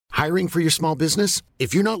Hiring for your small business?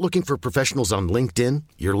 If you're not looking for professionals on LinkedIn,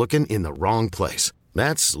 you're looking in the wrong place.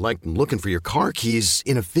 That's like looking for your car keys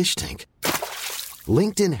in a fish tank.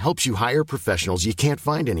 LinkedIn helps you hire professionals you can't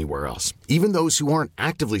find anywhere else, even those who aren't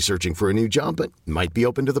actively searching for a new job but might be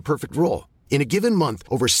open to the perfect role. In a given month,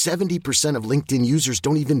 over 70% of LinkedIn users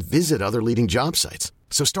don't even visit other leading job sites.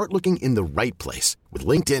 So start looking in the right place. With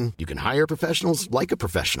LinkedIn, you can hire professionals like a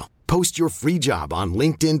professional. Post your free job on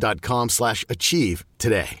linkedin.com/achieve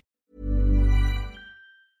today.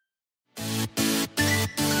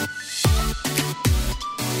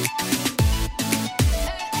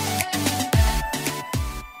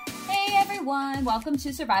 Welcome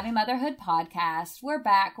to Surviving Motherhood Podcast. We're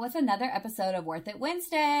back with another episode of Worth It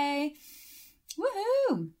Wednesday.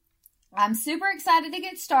 Woohoo! I'm super excited to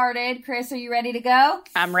get started. Chris, are you ready to go?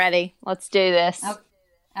 I'm ready. Let's do this.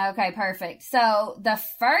 Okay, perfect. So the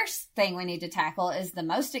first thing we need to tackle is the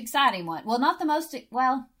most exciting one. Well, not the most,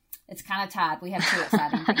 it's kind of tied. We have two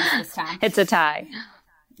exciting things this time. It's a tie.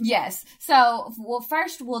 Yes. So,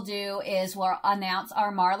 first we'll do is we'll announce our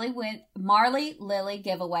Marley Lily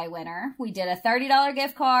giveaway winner. We did a $30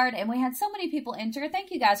 gift card, and we had so many people enter. Thank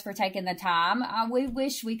you guys for taking the time. We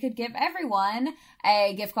wish we could give everyone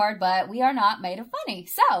a gift card, but we are not made of money.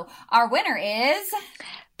 So, our winner is...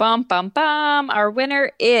 Bum, bum, bum. Our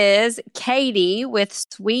winner is Katie with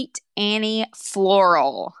Sweet Annie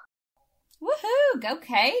Floral. Woohoo! Go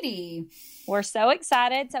Katie! We're so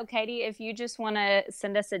excited. So, Katie, if you just want to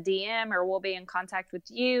send us a DM, or we'll be in contact with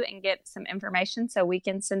you and get some information so we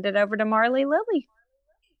can send it over to Marley Lily.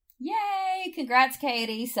 Yay! Congrats,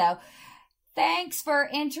 Katie. So, thanks for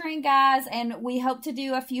entering, guys. And we hope to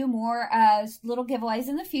do a few more little giveaways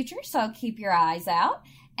in the future. So, keep your eyes out.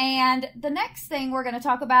 And the next thing we're going to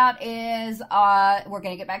talk about is we're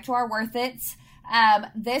going to get back to our Worth It's.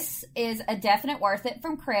 This is a definite worth it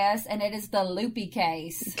from Chris, and it is the Loopy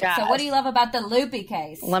case. Gosh. So what do you love about the Loopy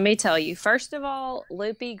case? Let me tell you. First of all,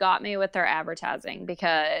 Loopy got me with their advertising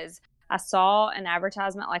because I saw an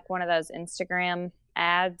advertisement, like one of those Instagram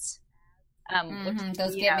ads.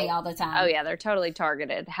 Those get me all the time. Oh, yeah, they're totally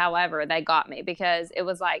targeted. However, they got me because it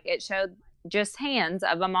was like, it showed just hands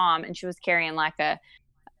of a mom, and she was carrying like a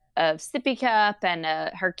sippy cup and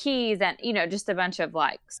her keys and, just a bunch of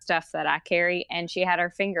like stuff that I carry. And she had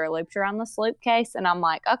her finger looped around the loop case. And I'm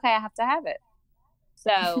like, okay, I have to have it.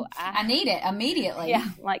 So I need it immediately. Yeah.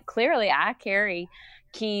 Like clearly I carry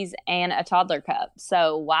keys and a toddler cup.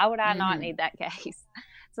 So why would I not need that case?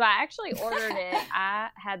 So I actually ordered it. I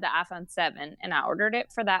had the iPhone 7 and I ordered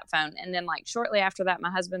it for that phone. And then like shortly after that,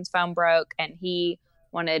 my husband's phone broke and he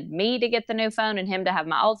wanted me to get the new phone and him to have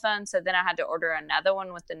my old phone. So then I had to order another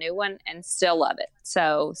one with the new one, and still love it.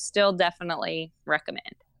 So still definitely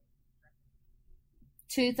recommend.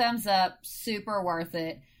 2 thumbs up. Super worth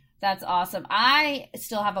it. That's awesome. I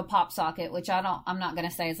still have a pop socket, which I'm not going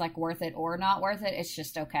to say is like worth it or not worth it. It's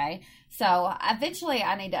just okay. So eventually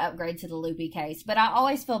I need to upgrade to the Loopy case, but I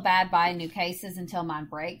always feel bad buying new cases until mine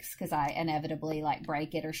breaks, because I inevitably like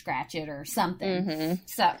break it or scratch it or something. Mm-hmm.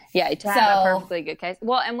 So yeah, to have a perfectly good case.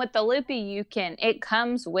 Well, and with the Loopy, it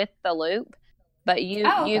comes with the loop, but you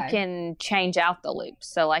can change out the loop.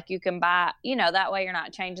 So like you can buy, that way you're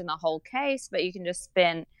not changing the whole case, but you can just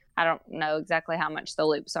spend, I don't know exactly how much the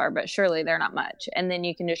loops are, but surely they're not much. And then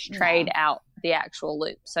you can just trade out the actual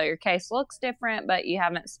loop. So your case looks different, but you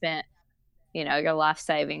haven't spent, your life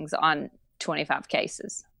savings on 25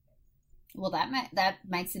 cases. Well, that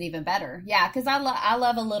makes it even better. Yeah, because I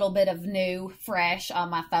love a little bit of new, fresh on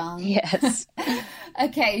my phone. Yes.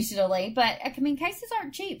 Occasionally. But, cases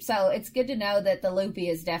aren't cheap. So it's good to know that the Loopy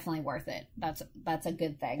is definitely worth it. That's a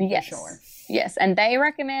good thing, yes. For sure. Yes, and they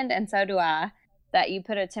recommend, and so do I, that you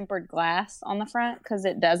put a tempered glass on the front, because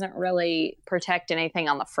it doesn't really protect anything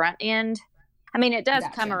on the front end. I mean, it does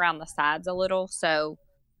come around the sides a little, so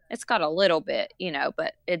it's got a little bit,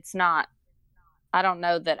 but it's not, I don't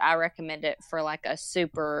know that I recommend it for like a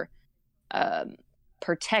super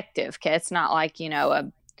protective case. It's not like,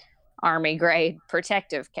 a Army grade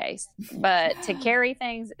protective case, but to carry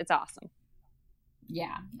things, it's awesome.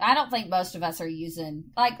 Yeah, I don't think most of us are using,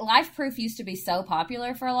 like, LifeProof used to be so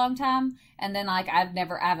popular for a long time, and then like I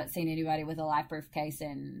haven't seen anybody with a LifeProof case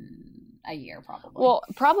in a year, probably. Well,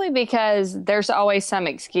 probably because there's always some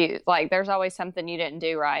excuse, like there's always something you didn't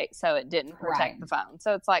do right, so it didn't protect the phone.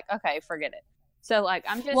 So it's like, okay, forget it. So like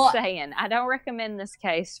I'm just saying, I don't recommend this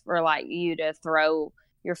case for like you to throw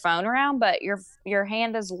your phone around, but your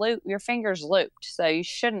hand is looped, your finger's looped, so you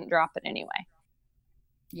shouldn't drop it anyway.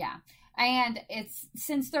 Yeah. And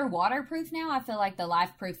since they're waterproof now, I feel like the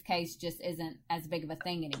LifeProof case just isn't as big of a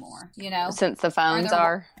thing anymore, Since the phones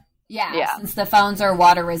are. Yeah, since the phones are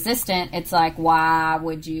water resistant, it's like, why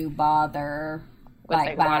would you bother with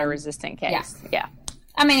a water resistant case? Yeah.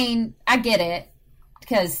 I mean, I get it,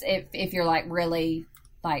 because if you're like really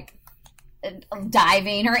like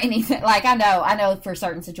diving or anything, like I know for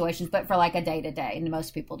certain situations, but for like a day to day,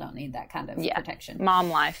 most people don't need that kind of protection. Mom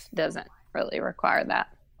life doesn't really require that.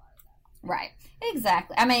 Right.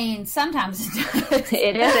 Exactly. I mean, sometimes it does.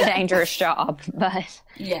 It is a dangerous job, but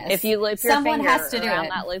yes, if you loop your someone finger has to around do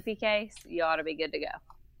that loopy case, you ought to be good to go.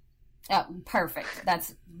 Oh, perfect.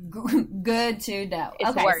 That's good to know. It's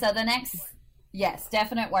okay, worth so the next, yes,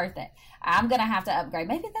 definite worth it. I'm going to have to upgrade.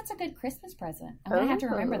 Maybe that's a good Christmas present. I'm going to have to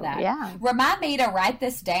remember that. Yeah. Remind me to write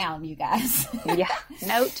this down, you guys. Yeah.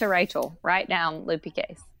 Note to Rachel. Write down loopy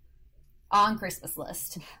case. On Christmas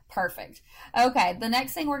list. Perfect. Okay, the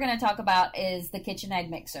next thing we're going to talk about is the KitchenAid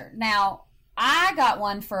mixer. Now, I got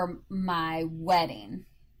one for my wedding,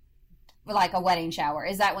 like a wedding shower.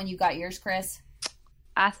 Is that when you got yours, Chris?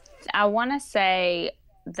 I want to say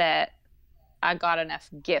that I got enough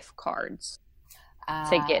gift cards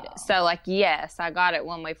to get it. So, like, yes, I got it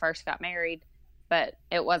when we first got married, but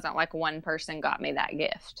it wasn't like one person got me that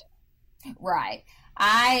gift. Right.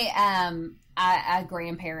 A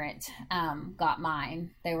grandparent got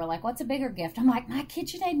mine. They were like, what's a bigger gift? I'm like, my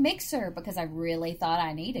KitchenAid mixer, because I really thought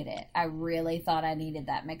I needed it. I really thought I needed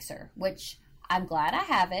that mixer, which I'm glad I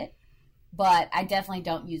have it, but I definitely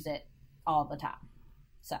don't use it all the time.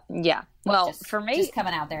 So yeah, well, for me, just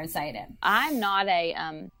coming out there and saying it, I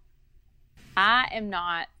am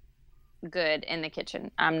not good in the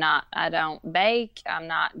kitchen. I don't bake. I'm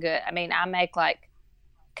not good. I mean, I make like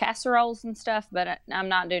casseroles and stuff, but I'm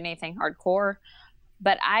not doing anything hardcore.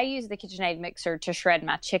 But I use the KitchenAid mixer to shred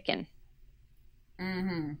my chicken.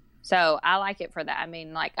 Mm-hmm. So I like it for that. I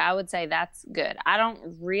mean, like, I would say that's good. I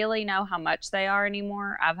don't really know how much they are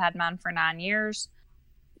anymore. I've had mine for 9 years,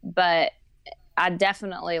 but I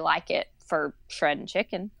definitely like it for shredding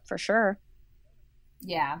chicken, for sure.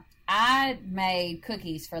 Yeah. I made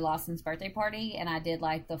cookies for Lawson's birthday party, and I did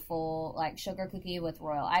like the full like sugar cookie with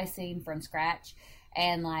royal icing from scratch.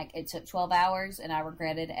 And like it took 12 hours, and I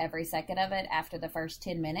regretted every second of it after the first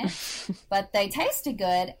 10 minutes. But they tasted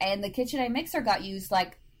good, and the KitchenAid mixer got used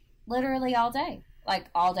like literally all day. Like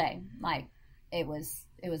all day. Like it was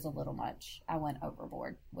a little much. I went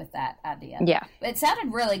overboard with that idea. Yeah. It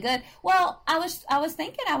sounded really good. Well, I was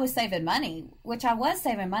thinking I was saving money, which I was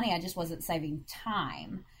saving money, I just wasn't saving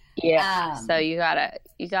time. Yeah. So you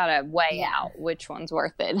gotta weigh out which one's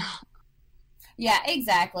worth it. Yeah,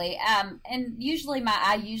 exactly. And usually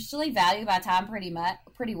I usually value my time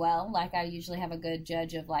pretty well. Like I usually have a good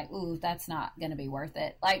judge of like, ooh, that's not going to be worth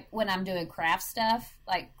it. Like when I'm doing craft stuff,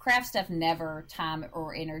 never time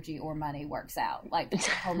or energy or money works out. Like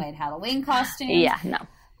homemade Halloween costumes. Yeah, no.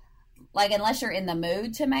 Like unless you're in the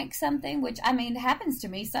mood to make something, which I mean happens to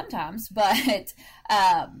me sometimes, but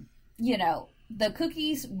you know, the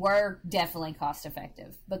cookies were definitely cost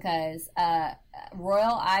effective because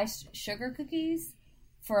royal iced sugar cookies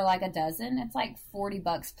for like a dozen, it's like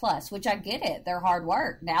 $40 plus, which I get it. They're hard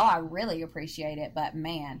work. Now I really appreciate it, but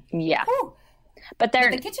man. Yeah. Whew. But the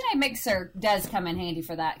KitchenAid mixer does come in handy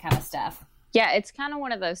for that kind of stuff. Yeah, it's kind of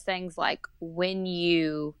one of those things like when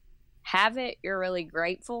you have it, you're really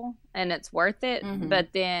grateful and it's worth it. Mm-hmm.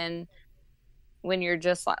 But then when you're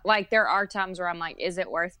just like there are times where I'm like, is it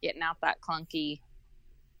worth getting out that clunky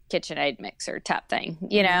KitchenAid mixer type thing,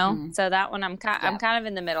 you know? Mm-hmm. So that one I'm kind of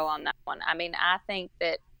in the middle on that one. I mean, I think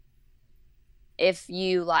that if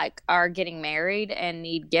you like are getting married and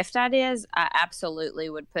need gift ideas, I absolutely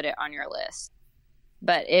would put it on your list.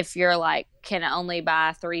 But if you're like can only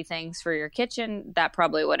buy 3 things for your kitchen, that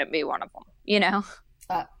probably wouldn't be one of them, you know?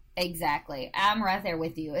 Exactly. I'm right there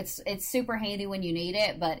with you. It's super handy when you need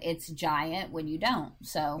it, but it's giant when you don't.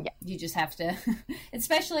 So You just have to,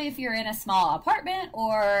 especially if you're in a small apartment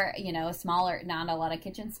or, you know, a smaller, not a lot of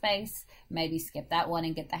kitchen space, maybe skip that one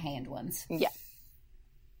and get the hand ones. Yeah.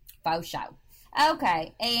 Faux show.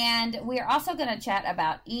 Okay, and we're also going to chat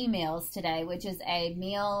about Emails today, which is a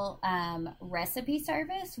meal recipe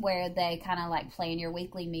service where they kind of like plan your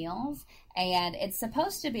weekly meals, and it's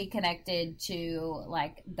supposed to be connected to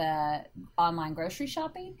like the online grocery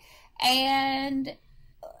shopping. And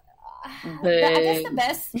I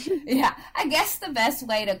guess the best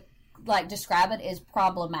way to like describe it is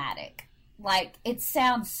problematic. Like it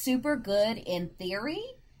sounds super good in theory,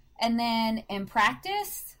 and then in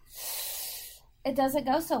practice, it doesn't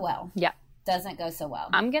go so well. Yeah. Doesn't go so well.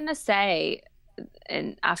 I'm going to say,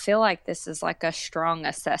 and I feel like this is like a strong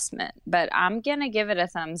assessment, but I'm going to give it a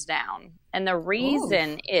thumbs down. And the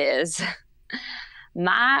reason is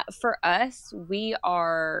for us, we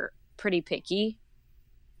are pretty picky.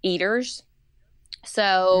 eaters.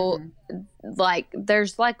 So like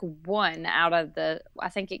there's like one out of I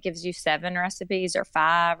think it gives you 7 recipes or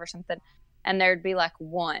 5 or something. And there'd be like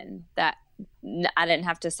one that I didn't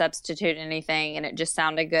have to substitute anything and it just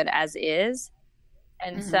sounded good as is.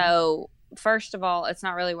 And so first of all, it's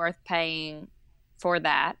not really worth paying for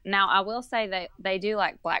that. Now I will say that they do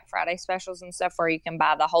like Black Friday specials and stuff where you can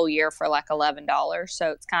buy the whole year for like $11.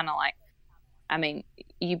 So it's kind of like, I mean,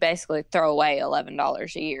 you basically throw away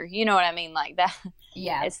 $11 a year. You know what I mean? Like that.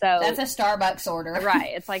 Yeah. So that's a Starbucks order.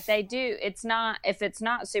 Right. It's like they do. It's not, if it's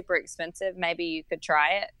not super expensive, maybe you could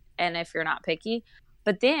try it. And if you're not picky.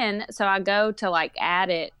 But then, so I go to like add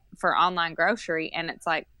it for online grocery and it's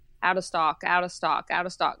like out of stock, out of stock, out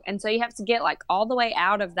of stock. And so you have to get like all the way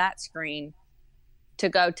out of that screen to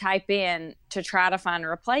go type in to try to find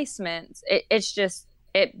replacements. It's just,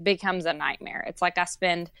 it becomes a nightmare. It's like I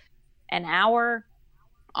spend an hour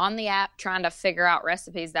on the app trying to figure out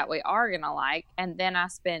recipes that we are going to like. And then I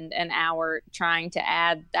spend an hour trying to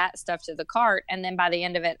add that stuff to the cart. And then by the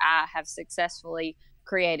end of it, I have successfully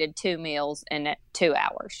created 2 meals in 2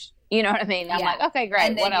 hours. You know what I mean? I'm like, okay,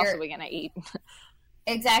 great. What else are we going to eat?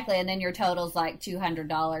 Exactly. And then your total's like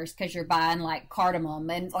 $200 because you're buying like cardamom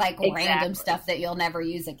and like random stuff that you'll never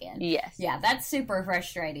use again. Yes. Yeah, that's super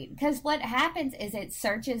frustrating because what happens is it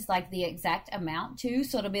searches like the exact amount too.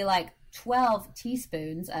 So it'll be like 12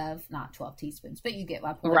 teaspoons of, not 12 teaspoons, but you get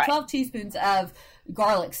my point. Right. 12 teaspoons of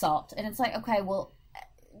garlic salt. And it's like, okay, well,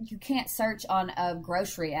 you can't search on a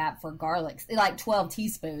grocery app for garlic, like 12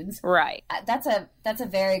 teaspoons. Right. That's a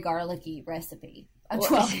very garlicky recipe.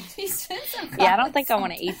 12 teaspoons of garlic. Yeah, I don't think I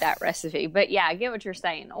want to eat that recipe, but yeah, I get what you're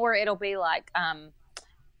saying. Or it'll be like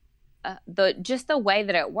the way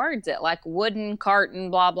that it words it, like wooden carton,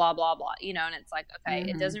 blah blah blah blah. You know, and it's like, okay,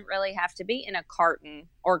 it doesn't really have to be in a carton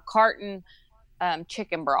or carton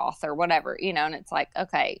chicken broth or whatever. You know, and it's like,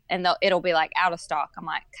 okay, and it'll be like out of stock. I'm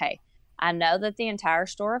like, okay, I know that the entire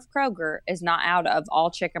store of Kroger is not out of all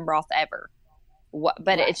chicken broth ever.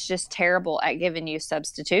 But it's just terrible at giving you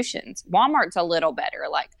substitutions. Walmart's a little better,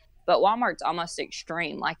 but Walmart's almost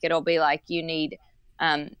extreme. Like it'll be like you need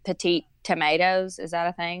petite tomatoes. Is that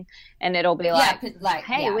a thing? And it'll be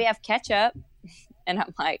hey, we have ketchup. And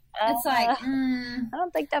I'm like, it's like, I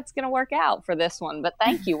don't think that's going to work out for this one, but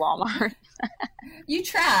thank you, Walmart. You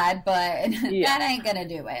tried, but that ain't going to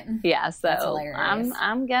do it. Yeah. So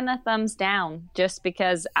I'm going to thumbs down just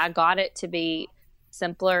because I got it to be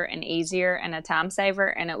simpler and easier and a time saver,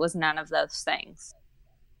 and it was none of those things.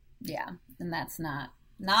 Yeah, and that's not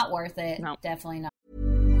worth it. No. Definitely not.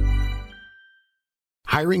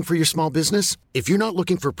 Hiring for your small business? If you're not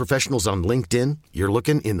looking for professionals on LinkedIn, you're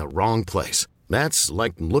looking in the wrong place. That's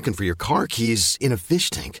like looking for your car keys in a fish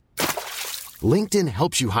tank. LinkedIn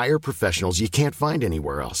helps you hire professionals you can't find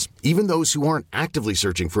anywhere else, even those who aren't actively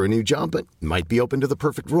searching for a new job but might be open to the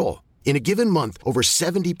perfect role. In a given month, over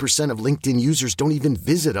 70% of LinkedIn users don't even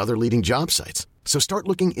visit other leading job sites. So start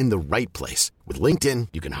looking in the right place. With LinkedIn,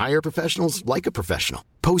 you can hire professionals like a professional.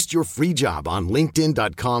 Post your free job on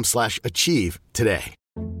linkedin.com/achieve today.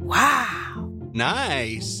 Wow.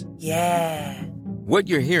 Nice. Yeah. What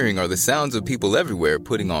you're hearing are the sounds of people everywhere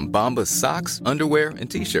putting on Bombas socks, underwear, and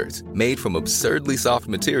T-shirts made from absurdly soft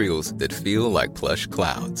materials that feel like plush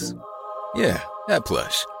clouds. Yeah, that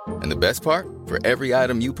plush. And the best part? For every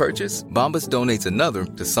item you purchase, Bombas donates another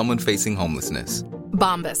to someone facing homelessness.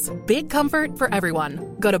 Bombas. Big comfort for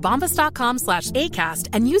everyone. Go to bombas.com/ACAST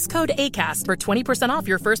and use code ACAST for 20% off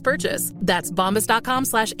your first purchase. That's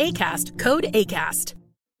bombas.com/ACAST. Code ACAST.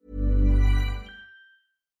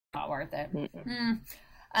 Not worth it.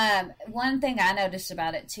 One thing I noticed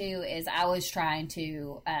about it too is I was trying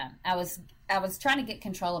to get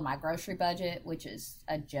control of my grocery budget, which is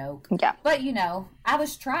a joke. Yeah. But I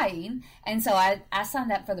was trying, and so I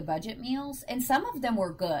signed up for the budget meals, and some of them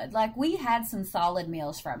were good. Like we had some solid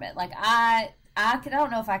meals from it. Like I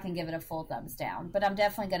don't know if I can give it a full thumbs down, but I'm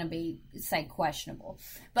definitely going to say questionable.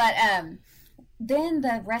 But then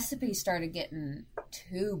the recipes started getting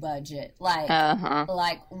too budget, like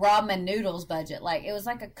ramen noodles budget. Like it was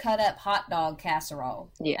like a cut up hot dog casserole.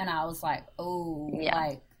 Yeah. And I was like,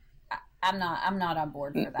 like I'm not on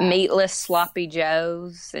board for that. Meatless sloppy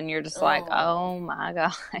joes, and you're just like, oh my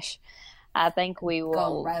gosh. I think we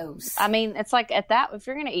will. Gross. I mean, it's like at that, if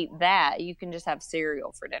you're going to eat that, you can just have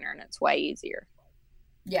cereal for dinner, and it's way easier.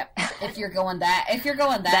 Yep. If you're going that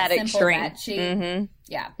simple, extreme, that cheap,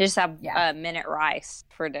 yeah. You just have minute rice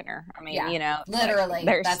for dinner. I mean, literally,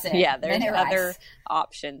 that's it. Yeah, there's minute other rice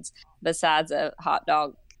options besides a hot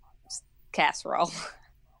dog casserole.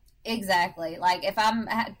 Exactly. Like if I'm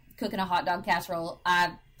cooking a hot dog casserole,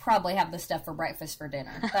 I probably have the stuff for breakfast for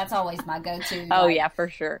dinner. That's always my go-to. Oh, yeah, for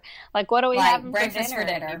sure. Like, what do we have breakfast for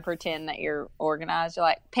dinner? You pretend that you're organized. You're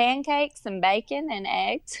like, pancakes and bacon and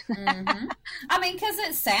eggs. Mm-hmm. I mean, because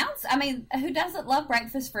it sounds, who doesn't love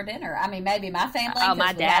breakfast for dinner? I mean, maybe my family. Oh,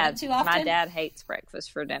 my dad. Too often. My dad hates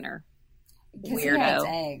breakfast for dinner. Because he hates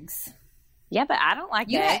eggs. Yeah, but I don't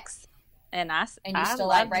like eggs. And you still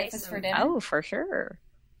like breakfast for dinner? Oh, for sure.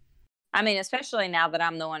 I mean, especially now that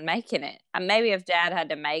I'm the one making it. Maybe if Dad had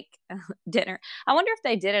to make dinner. I wonder if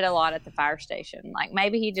they did it a lot at the fire station. Like,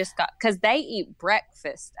 maybe he just because they eat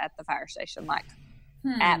breakfast at the fire station, like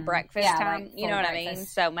at breakfast time. Like, you know what breakfast. I mean?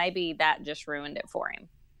 So maybe that just ruined it for him.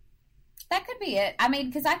 That could be it. I mean,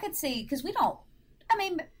 because I could see, because we don't,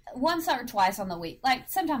 once or twice on the week, like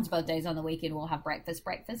sometimes both days on the weekend we'll have breakfast,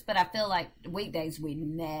 but I feel like weekdays we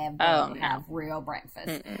never have real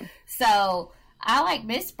breakfast. Mm-mm. So I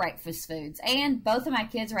miss breakfast foods, and both of my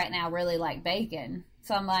kids right now really like bacon.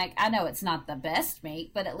 So I'm like, I know it's not the best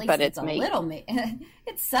meat, but at least it's a little meat.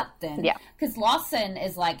 It's something. Yeah. Because Lawson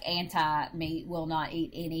is like anti-meat, will not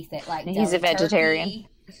eat anything. Like he's a vegetarian. Turkey.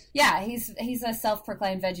 Yeah, he's a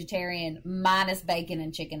self-proclaimed vegetarian minus bacon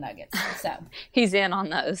and chicken nuggets. So he's in on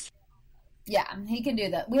those. Yeah, he can do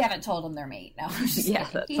that. We haven't told him they're meat. No,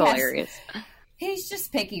 that's hilarious. He's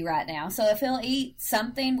just picky right now. So if he'll eat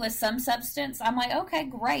something with some substance, I'm like, okay,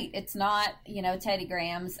 great. It's not, Teddy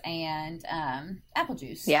Grahams and apple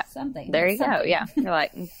juice. Yeah, something. There you go. Yeah, you're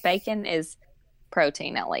like, bacon is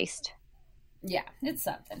protein at least. Yeah, it's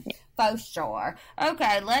something. Yeah. For sure.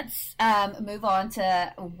 Okay, let's move on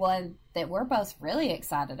to one that we're both really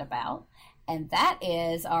excited about, and that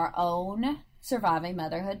is our own Surviving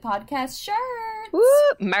Motherhood podcast shirts. Woo!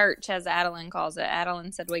 Merch, as Adeline calls it.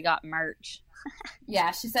 Adeline said we got merch.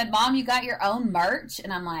 Yeah, she said, Mom, you got your own merch?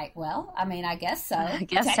 And I'm like, well, I guess so. I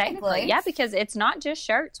guess technically. Yeah, because it's not just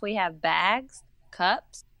shirts. We have bags,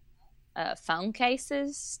 cups, phone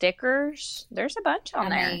cases, stickers. There's a bunch on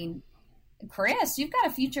there. Chris, you've got a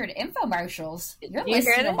featured infomercials. You're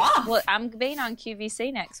listing them off. Well, I'm being on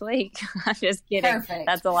QVC next week. I'm just kidding. Perfect.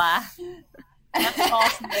 That's a lie. That's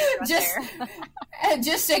false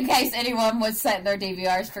just in case anyone was setting their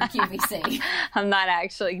DVRs for QVC. I'm not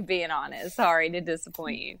actually being honest. Sorry to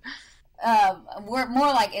disappoint you. We're more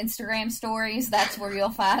like Instagram stories. That's where you'll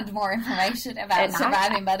find more information about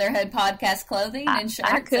Surviving Motherhood podcast clothing and shirts.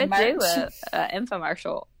 I could and merch. do an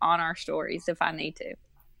infomercial on our stories if I need to.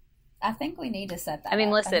 I think we need to set that.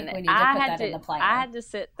 Listen, I had to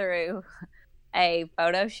sit through a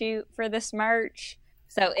photo shoot for this merch.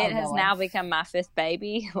 So it has now become my fifth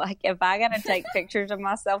baby. Like, if I got to take pictures of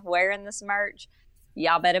myself wearing this merch,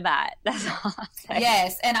 y'all better buy it. That's all I'm saying.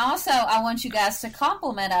 Yes, and also I want you guys to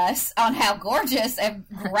compliment us on how gorgeous and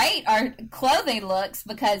great our clothing looks,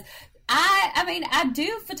 because I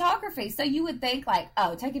do photography, so you would think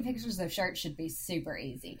taking pictures of shirts should be super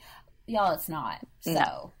easy. Y'all, it's not. So,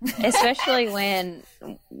 no. Especially when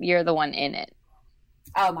you're the one in it.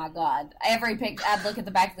 Oh my God! Every picture, I'd look at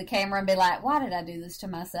the back of the camera and be like, "Why did I do this to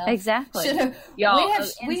myself?" Exactly.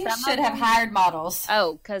 We should have hired models.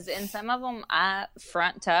 Oh, because in some of them I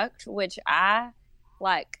front tucked, which I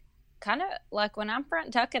like. Kind of like when I'm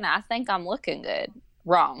front tucking, I think I'm looking good.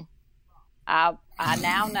 Wrong. I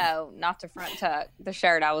now know not to front tuck the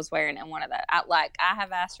shirt I was wearing in one of that. I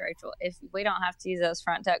have asked Rachel, if we don't have to use those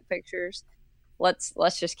front tuck pictures, let's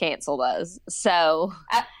just cancel those. So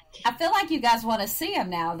I feel like you guys want to see them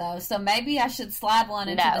now, though. So maybe I should slide one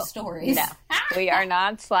into the stories. No, we are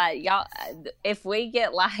not sliding. Y'all, if we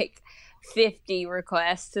get 50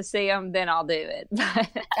 requests to see them, then I'll do it. But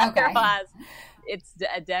otherwise, it's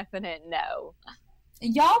a definite no.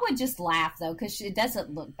 Y'all would just laugh, though, because it doesn't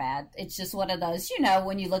look bad. It's just one of those,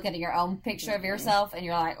 when you look at your own picture of yourself and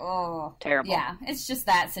you're like, oh. Terrible. Yeah, it's just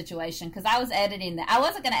that situation. Because I was editing them. I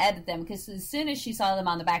wasn't going to edit them because as soon as she saw them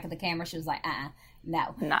on the back of the camera, she was like,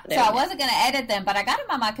 no. So I wasn't going to edit them, but I got them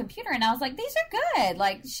on my computer and I was like, these are good.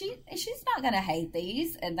 Like, she's not going to hate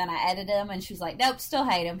these. And then I edited them and she was like, nope, still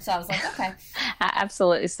hate them. So I was like, okay. I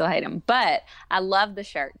absolutely still hate them. But I love the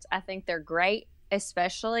shirts. I think they're great.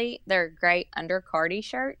 Especially, they're great under Cardi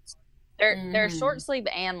shirts. They're short sleeve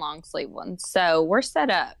and long sleeve ones, so we're set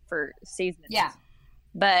up for season. Yeah,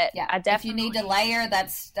 but I definitely, if you need to layer,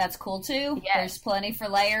 that's cool too. Yes. There's plenty for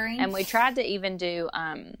layering, and we tried to even do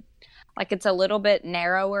it's a little bit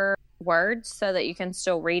narrower words so that you can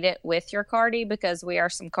still read it with your Cardi, because we are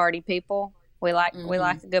some Cardi people. We like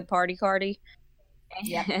a good party Cardi,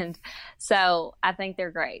 and so I think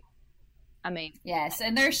they're great. I mean, yes,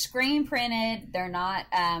 and they're screen printed. They're not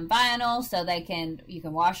vinyl, so you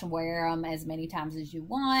can wash and wear them as many times as you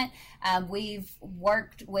want. We've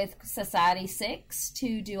worked with Society 6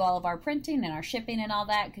 to do all of our printing and our shipping and all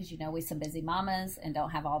that, because we some busy mamas and don't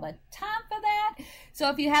have all the time for that. So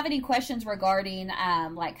if you have any questions regarding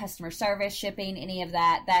like customer service, shipping, any of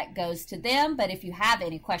that, that goes to them. But if you have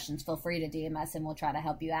any questions, feel free to DM us and we'll try to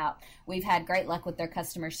help you out. We've had great luck with their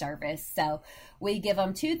customer service, so we give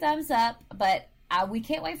them 2 thumbs up. But we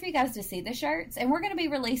can't wait for you guys to see the shirts, and we're going to be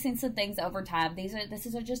releasing some things over time. This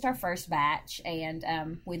is just our first batch,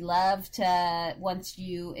 and we'd love to,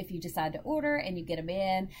 if you decide to order and you get them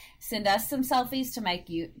in, send us some selfies to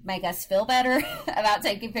make us feel better about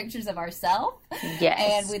taking pictures of ourselves. Yes.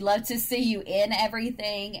 And we'd love to see you in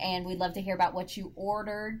everything, and we'd love to hear about what you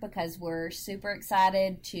ordered, because we're super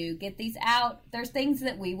excited to get these out. There's things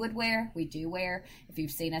that we would wear, we do wear. If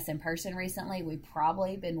you've seen us in person recently, we've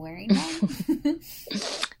probably been wearing them.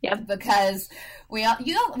 Yep. Because we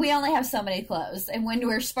only have so many clothes, and when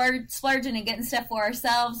we're splurging and getting stuff for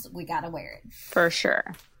ourselves, we gotta wear it for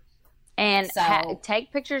sure. And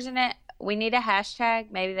take pictures in it. We need a hashtag.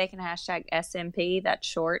 Maybe they can hashtag SMP. That's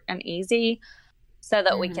short and easy, so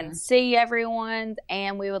that we can see everyone's.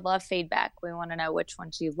 And we would love feedback. We want to know which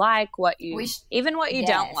ones you like, what you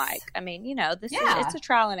don't like. I mean, it's a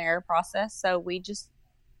trial and error process. So we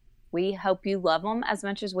hope you love them as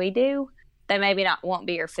much as we do. They maybe won't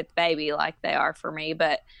be your 5th baby like they are for me,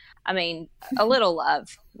 but I mean, a little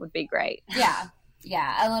love would be great. Yeah,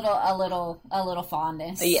 a little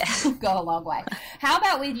fondness. Yeah, go a long way. How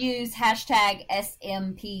about we use hashtag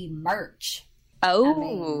SMP merch?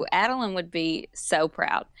 Oh, Adeline would be so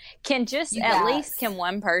proud. Can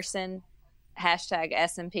one person hashtag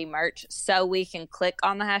SMP merch, so we can click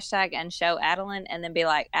on the hashtag and show Adeline, and then be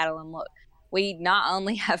like, Adeline, look. We not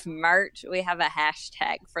only have merch, we have a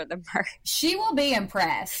hashtag for the merch. She will be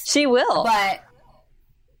impressed. She will. But,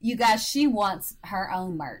 you guys, she wants her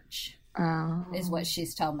own merch, is what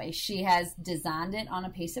she's told me. She has designed it on a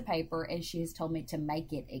piece of paper, and she has told me to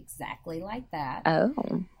make it exactly like that. Oh.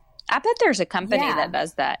 I bet there's a company that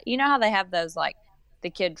does that. You know how they have those, like, the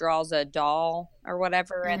kid draws a doll or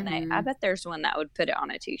whatever, and I bet there's one that would put it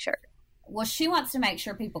on a T-shirt. Well, she wants to make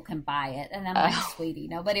sure people can buy it. And I'm like, sweetie,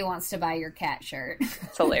 nobody wants to buy your cat shirt.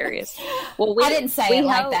 It's hilarious. Well, I didn't say it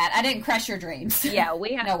like that. I didn't crush your dreams. Yeah, no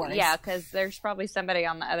worries. Yeah, because there's probably somebody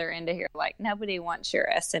on the other end of here like, nobody wants your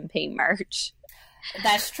SMP merch.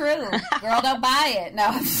 That's true. Girl, don't buy it.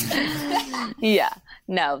 No. Yeah.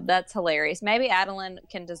 No, that's hilarious. Maybe Adeline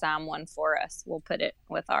can design one for us. We'll put it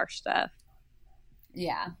with our stuff.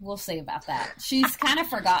 Yeah, we'll see about that. She's kind of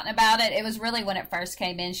forgotten about it. It was really when it first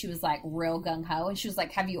came in, she was like real gung-ho. And she was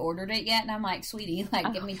like, have you ordered it yet? And I'm like, sweetie,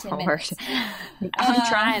 give me 10 minutes. I'm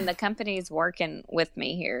trying. The company's working with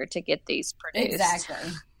me here to get these produced.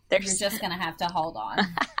 Exactly. You're just going to have to hold on.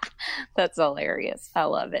 That's hilarious. I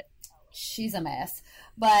love it. She's a mess.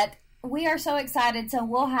 But we are so excited. So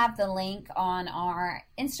we'll have the link on our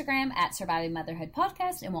Instagram at Surviving Motherhood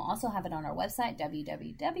Podcast, and we'll also have it on our website,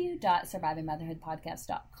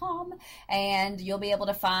 www.survivingmotherhoodpodcast.com, and you'll be able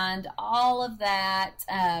to find all of that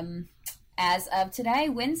as of today,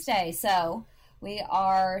 Wednesday. So we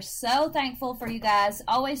are so thankful for you guys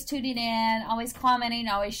always tuning in, always commenting,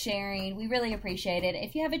 always sharing. We really appreciate it.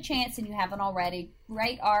 If you have a chance and you haven't already,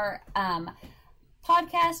 rate our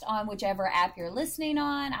podcast on whichever app you're listening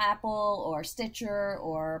on, Apple or Stitcher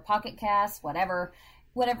or Pocket Cast, whatever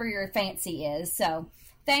your fancy is. So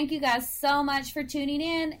thank you guys so much for tuning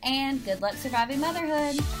in, and good luck surviving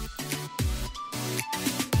motherhood.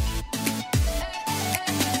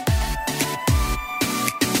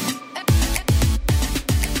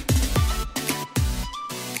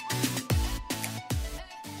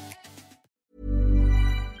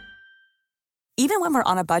 Even when we're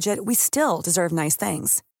on a budget, we still deserve nice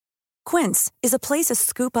things. Quince is a place to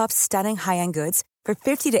scoop up stunning high-end goods for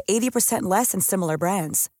 50 to 80% less than similar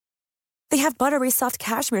brands. They have buttery soft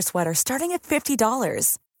cashmere sweaters starting at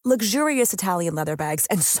 $50, luxurious Italian leather bags,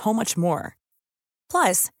 and so much more.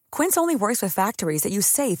 Plus, Quince only works with factories that use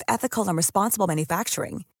safe, ethical, and responsible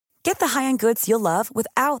manufacturing. Get the high-end goods you'll love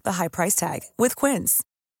without the high price tag with Quince.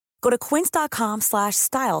 Go to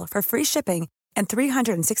quince.com/style for free shipping and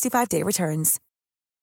 365-day returns.